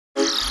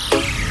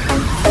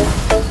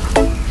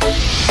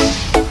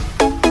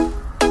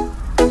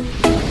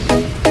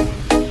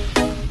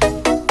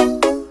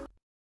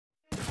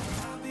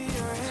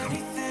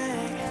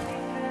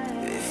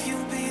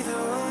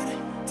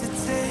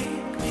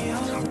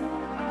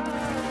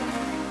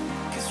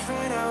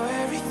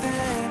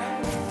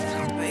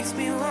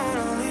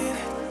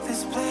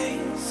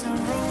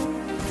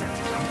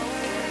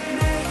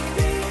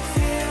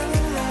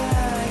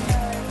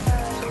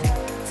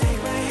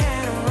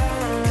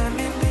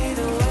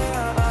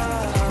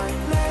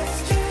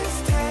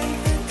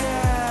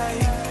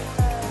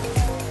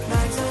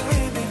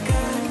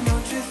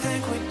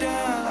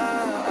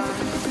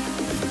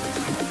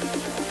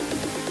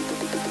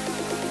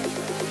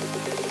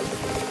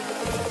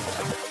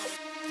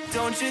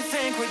Don't you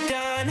think we're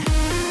done?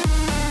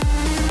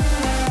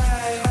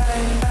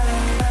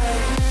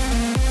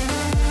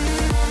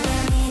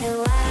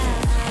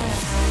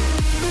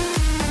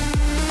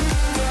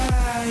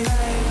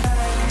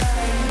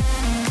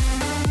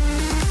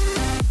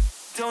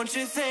 Don't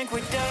you think we're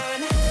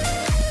done?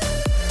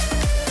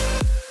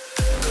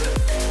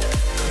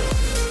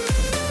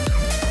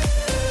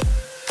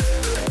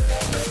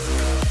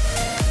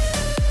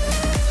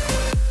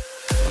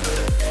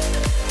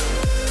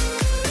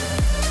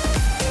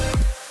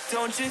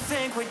 Don't you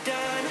think we're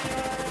done?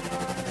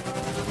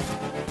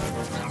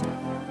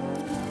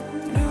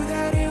 Knew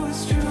that it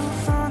was true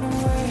from the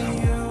way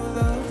you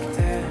looked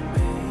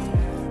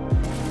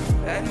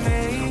at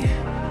me.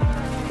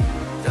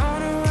 Don't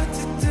know what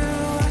to do,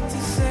 what to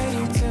say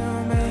to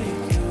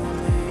make you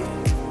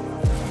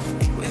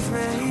leave with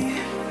me.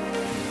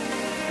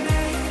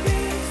 Make me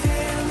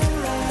feel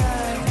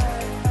alive.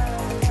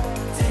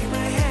 Take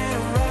my hand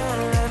and run,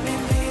 let me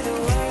be the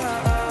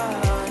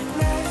one.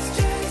 Let's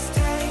just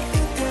take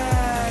the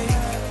dive.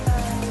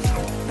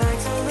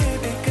 Night's only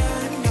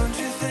begun, don't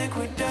you think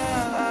we're done?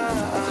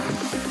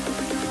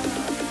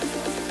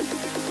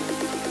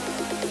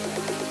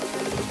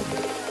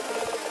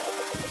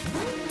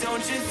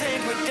 Don't you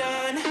think we're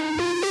done?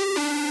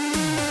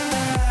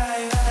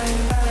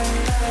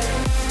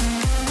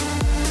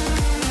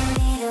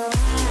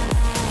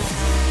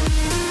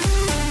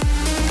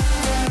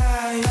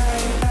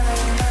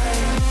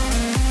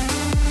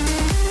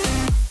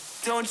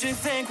 Don't you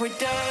think we're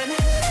done?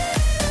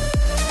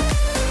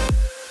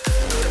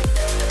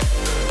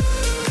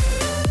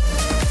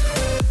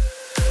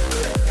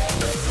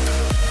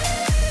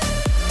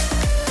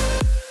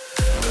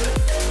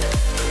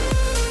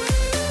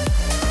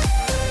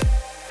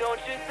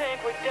 Don't you think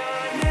we're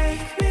done?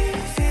 Make me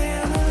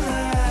feel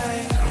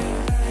alive.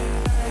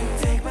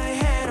 Take my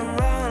hand and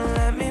run,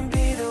 let me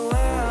be the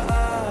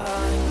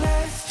one.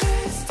 Let's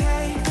just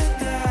take the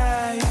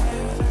dive.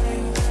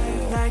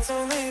 Night's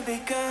only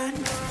begun.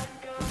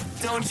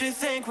 Don't you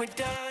think we're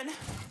done?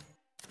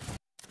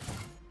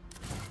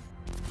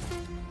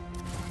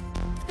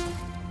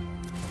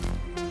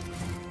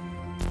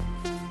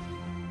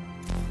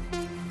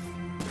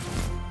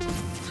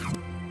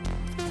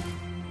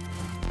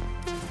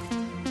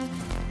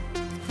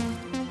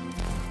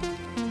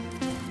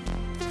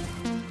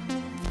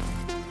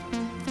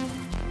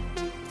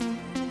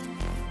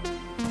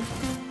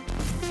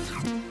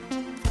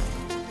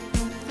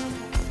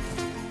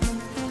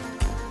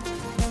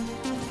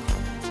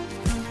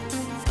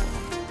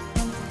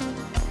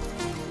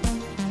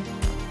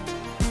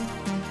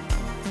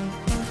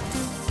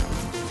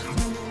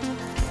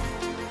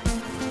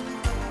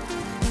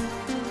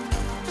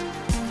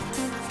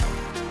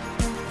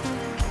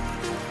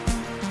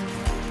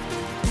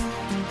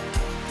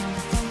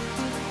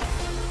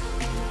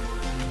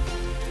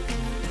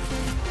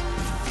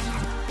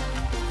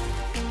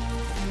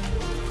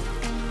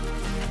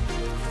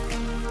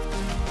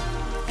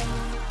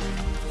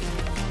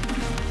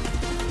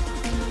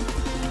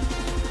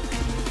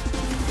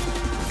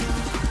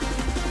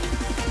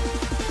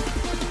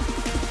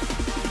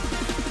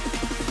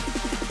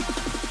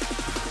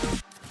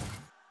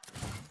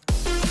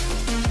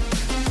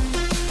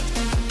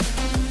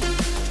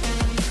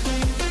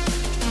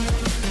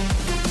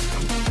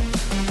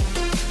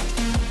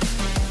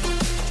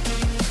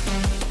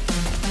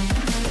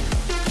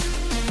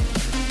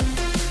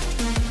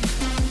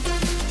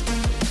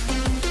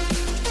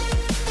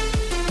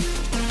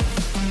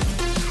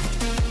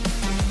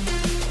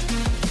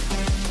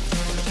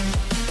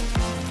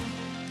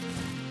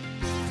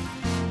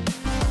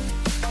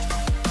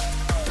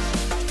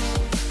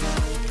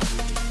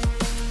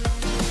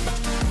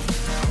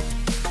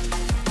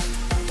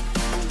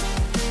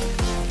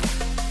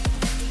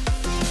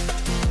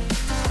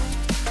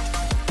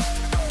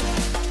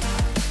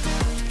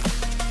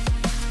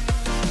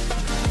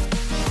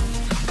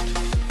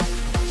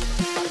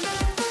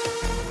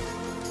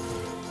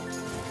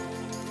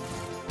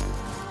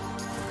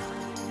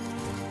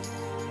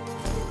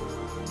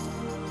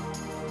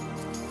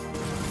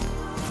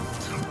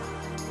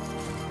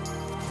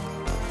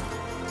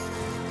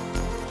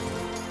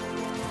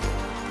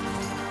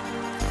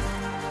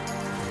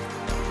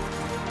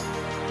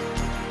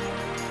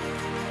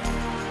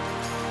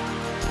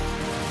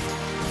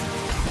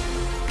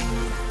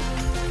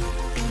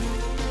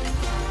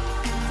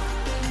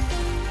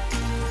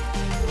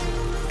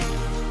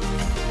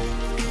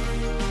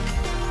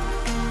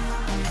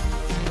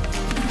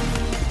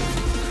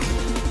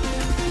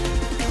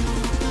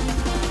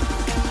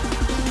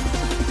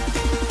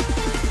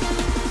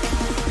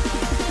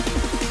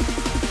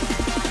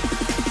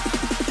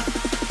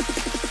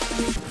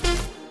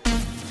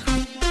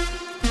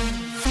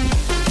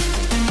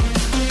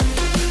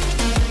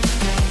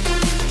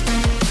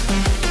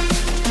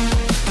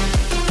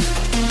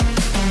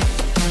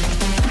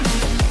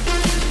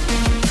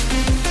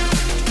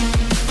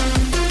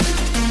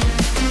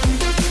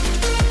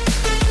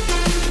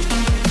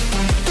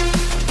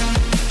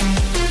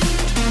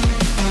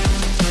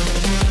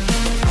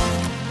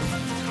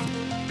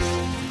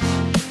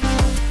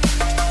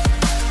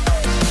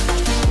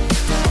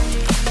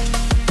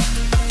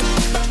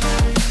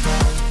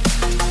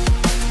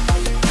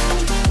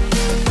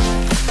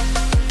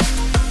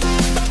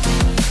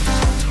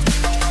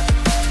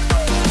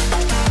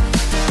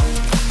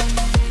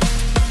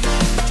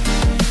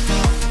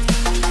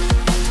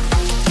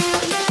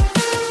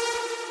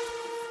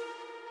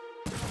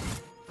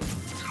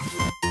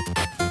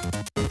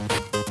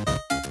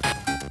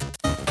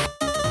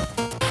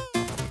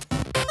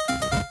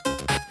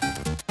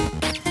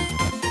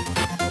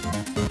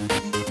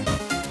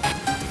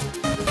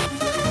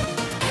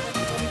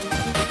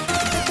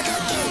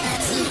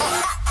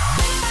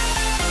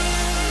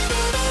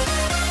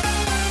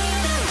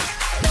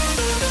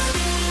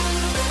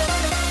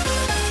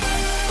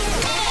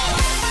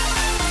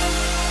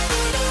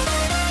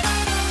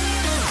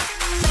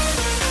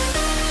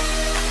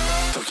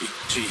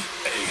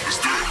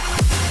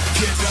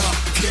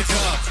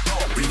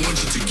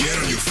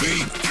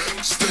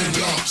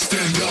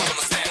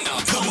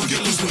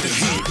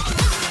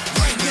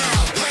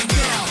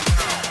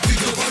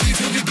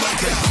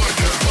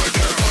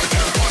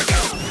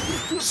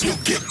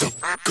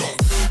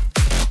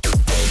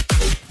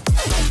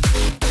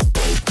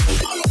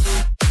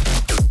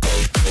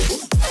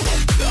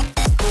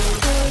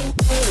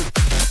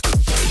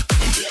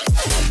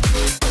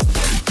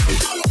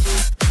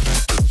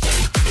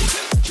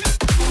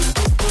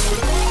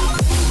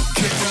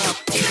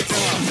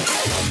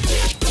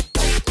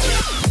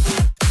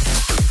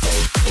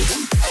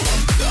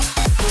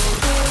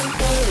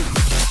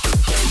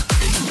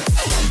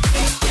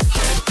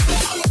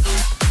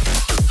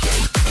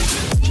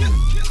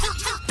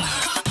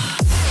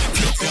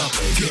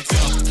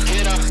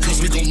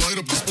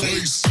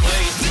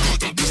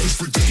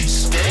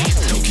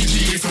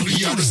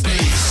 outer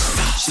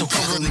space. So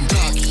cover and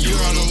duck, you're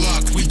out of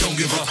luck, we don't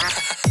give up.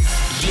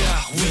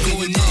 Yeah, we're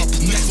going up,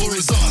 next floor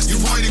is us, you're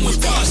riding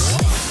with us.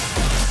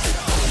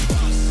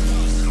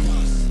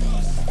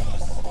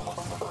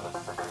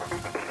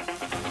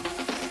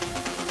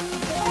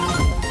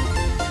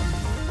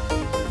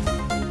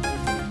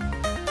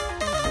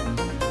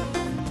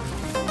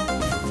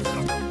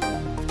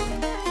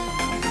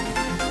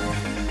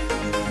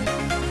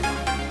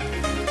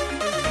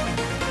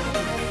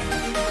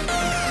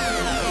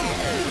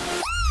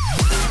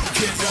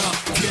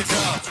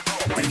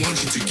 We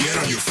want you to get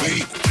on your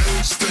feet.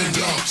 Stand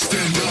up,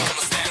 stand up,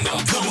 stand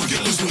up. Come on,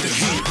 get loose with the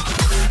heat.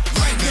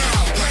 Right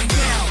now,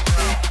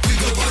 we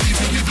go party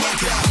till we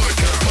black out.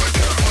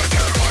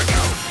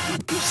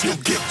 So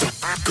get the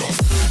fuck up.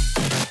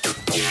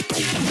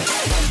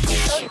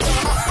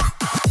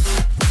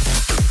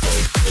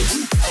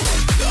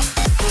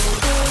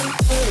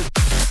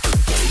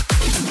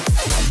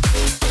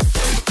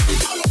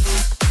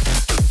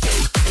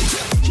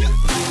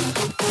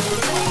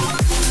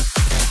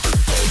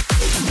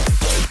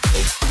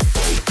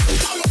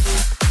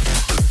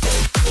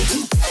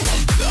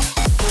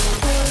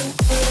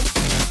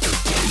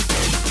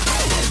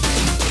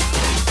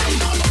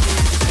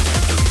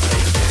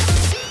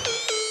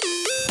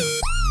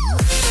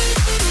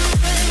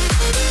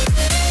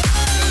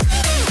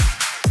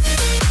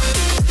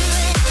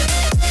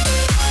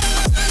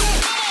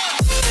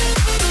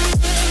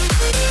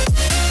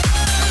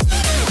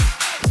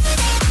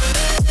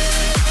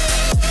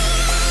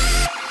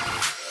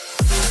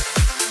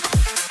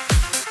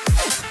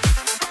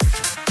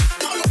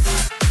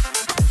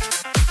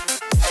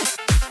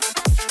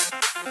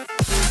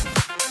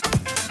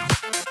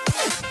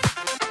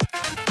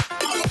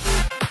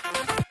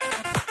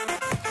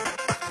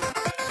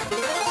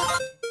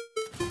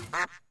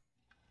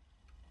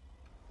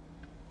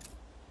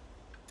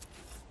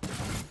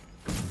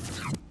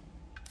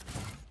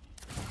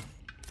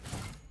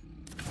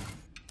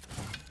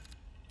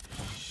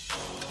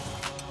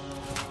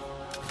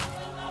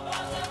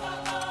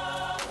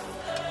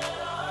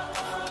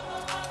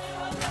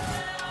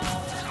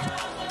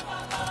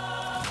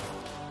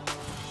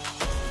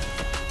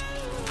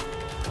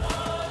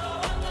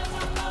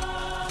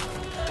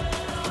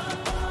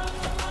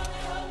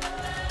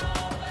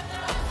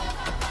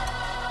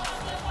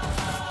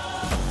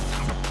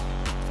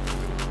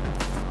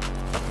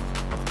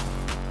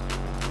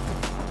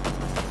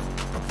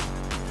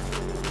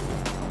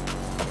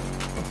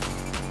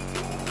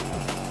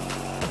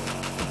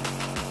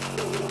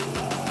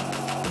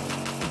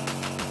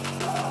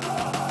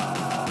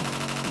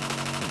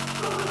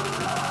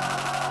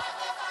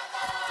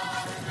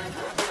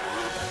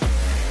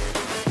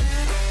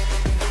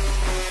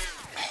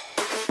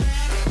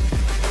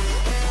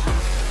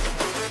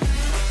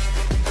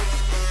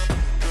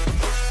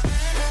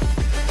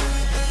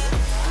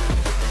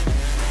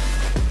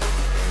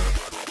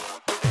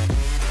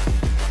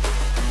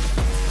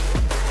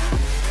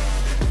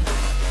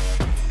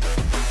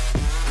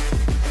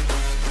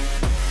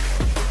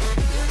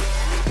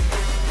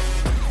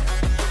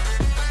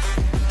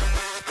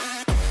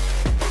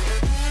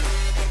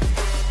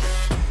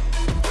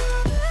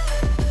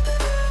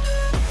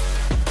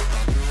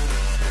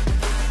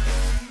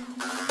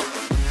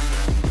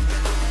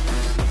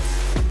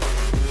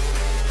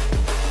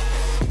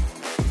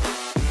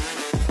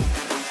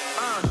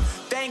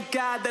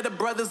 That the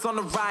brothers on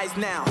the rise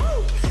now.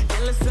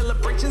 Endless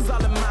celebrations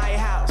all in my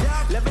house.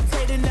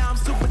 Levitating now, I'm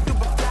super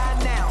duper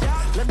fly now.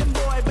 London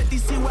boy, but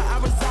DC where I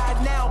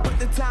reside now. Put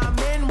the time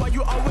in while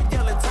you always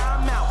yelling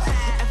time out.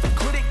 And for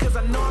quit it, cause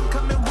I know I'm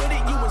coming with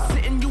it. You were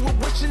sitting, you were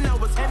wishing I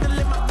was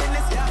handling my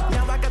business.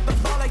 Now I got the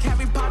ball like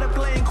Harry Potter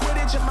playing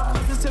Quidditch. And my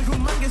business is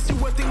humongous, you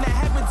would think that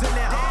happens in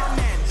there. Damn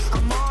man,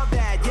 I'm all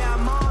that, yeah,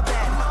 I'm all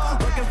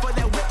that. Looking for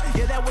that whip,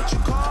 yeah, that what you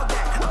call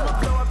that. I'ma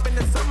blow up in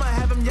the summer,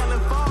 have them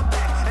yelling fall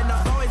back. And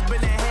I've always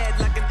been ahead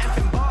like an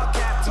effing ball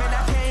cap. Man,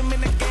 I came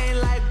in the game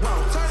like, whoa.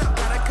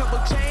 Got a couple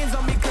chains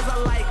on me cause I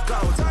like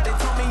gold. They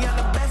told me I'm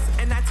the best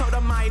and I told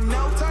them I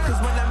know. Cause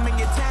when I'm in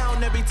your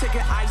town, every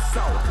ticket I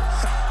sold.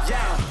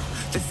 Yeah,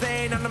 this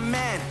ain't on the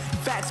man.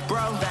 Facts,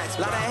 bro. Facts,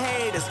 lot of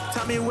haters.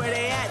 Tell me where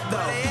they at, though.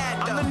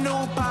 I'm the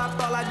new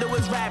pop, all I do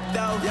is rap,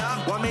 though.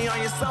 Want me on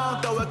your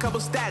song, throw a couple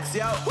stacks,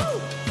 yo.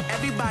 Woo!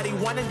 Everybody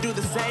wanna do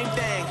the same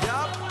thing,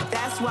 yo.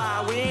 That's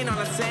why we ain't on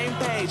the same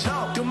page.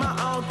 Do my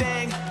own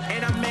thing,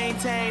 and I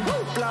maintain.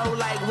 Flow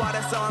like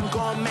water, so I'm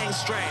going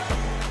mainstream.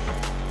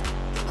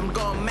 I'm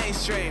going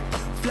mainstream.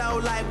 Flow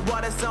like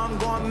water, so I'm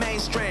going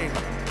mainstream.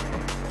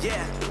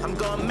 Yeah, I'm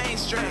going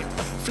mainstream.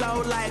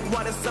 Flow like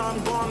water, so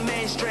I'm going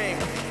mainstream.